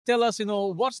tell us,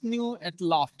 what's new at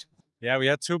Loft? Yeah, we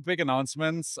had two big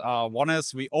announcements. One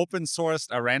is we open sourced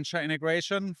a Rancher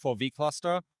integration for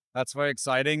vCluster. That's very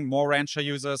exciting. More Rancher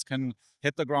users can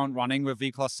hit the ground running with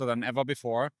vCluster than ever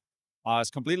before. It's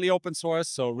completely open source,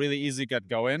 so really easy to get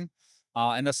going.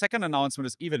 And the second announcement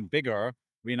is even bigger.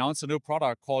 We announced a new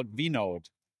product called vNode.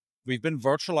 We've been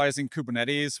virtualizing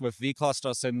Kubernetes with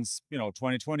vCluster since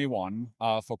 2021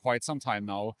 for quite some time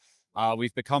now.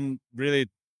 We've become really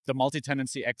the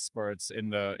multi-tenancy experts in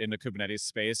the Kubernetes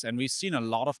space, and we've seen a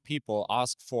lot of people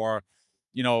ask for,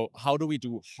 how do we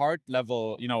do hard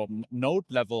level, node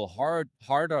level,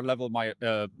 harder level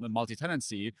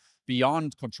multi-tenancy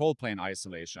beyond control plane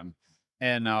isolation.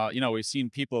 And we've seen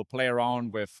people play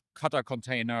around with Cutter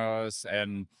containers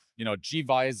and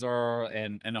gvisor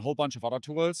and a whole bunch of other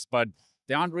tools, but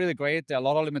they aren't really great. There are a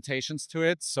lot of limitations to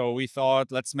it. So we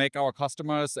thought, let's make our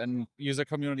customers and user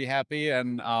community happy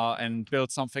and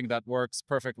build something that works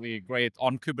perfectly great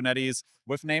on Kubernetes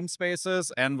with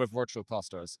namespaces and with virtual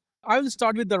clusters. I will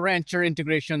start with the Rancher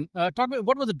integration. Talk about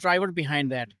what was the driver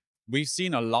behind that? We've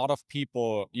seen a lot of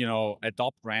people,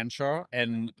 adopt Rancher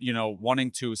and,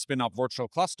 wanting to spin up virtual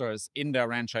clusters in their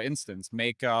Rancher instance,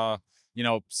 make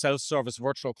self-service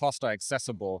virtual cluster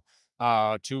accessible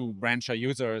to Rancher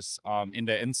users in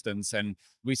their instance. And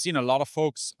we've seen a lot of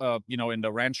folks, in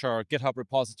the Rancher GitHub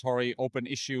repository, open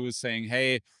issues saying,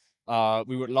 hey,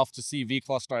 we would love to see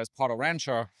vCluster as part of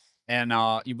Rancher. And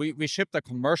we shipped a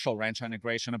commercial Rancher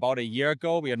integration about a year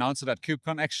ago. We announced it at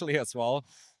KubeCon actually as well.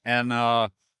 And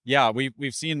yeah,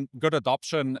 we've seen good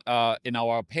adoption in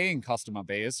our paying customer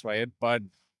base, right? But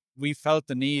we felt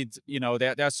the need,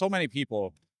 there are so many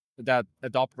people that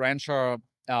adopt Rancher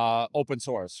open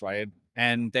source, right?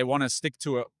 And they want to stick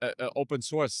to a open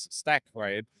source stack,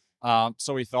 right?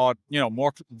 So we thought,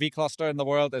 more vCluster in the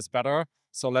world is better.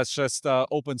 So let's just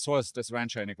open source this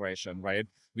Rancher integration, right?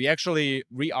 We actually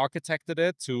re-architected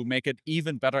it to make it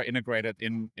even better integrated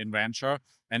in Rancher.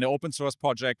 And the open source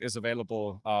project is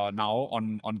available now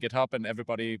on GitHub, and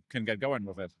everybody can get going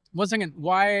with it. Once again,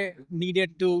 why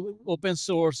needed to open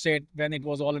source it when it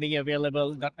was already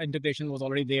available? That integration was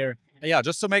already there. Yeah,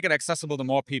 just to make it accessible to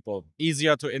more people.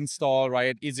 Easier to install,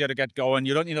 right? Easier to get going.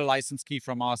 You don't need a license key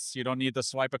from us. You don't need to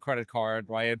swipe a credit card,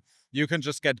 right? You can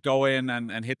just get going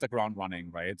and hit the ground running,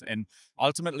 right? And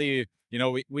ultimately,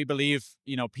 we believe,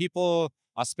 people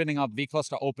are spinning up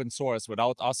vCluster open source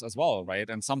without us as well, right?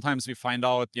 And sometimes we find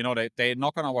out, they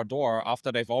knock on our door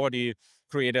after they've already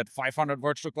created 500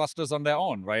 virtual clusters on their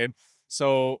own, right?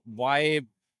 So why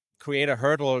create a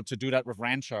hurdle to do that with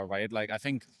Rancher, right? Like, I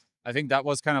think that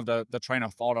was kind of the train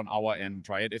of thought on our end,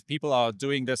 right? If people are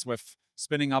doing this with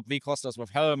spinning up vClusters with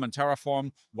Helm and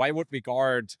Terraform, why would we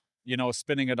guard,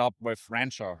 spinning it up with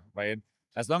Rancher, right?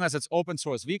 As long as it's open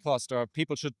source vCluster,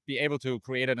 people should be able to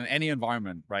create it in any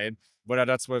environment, right? Whether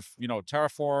that's with,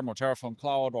 Terraform or Terraform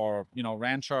Cloud or,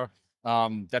 Rancher,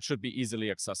 that should be easily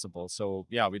accessible. So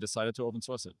yeah, we decided to open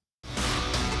source it.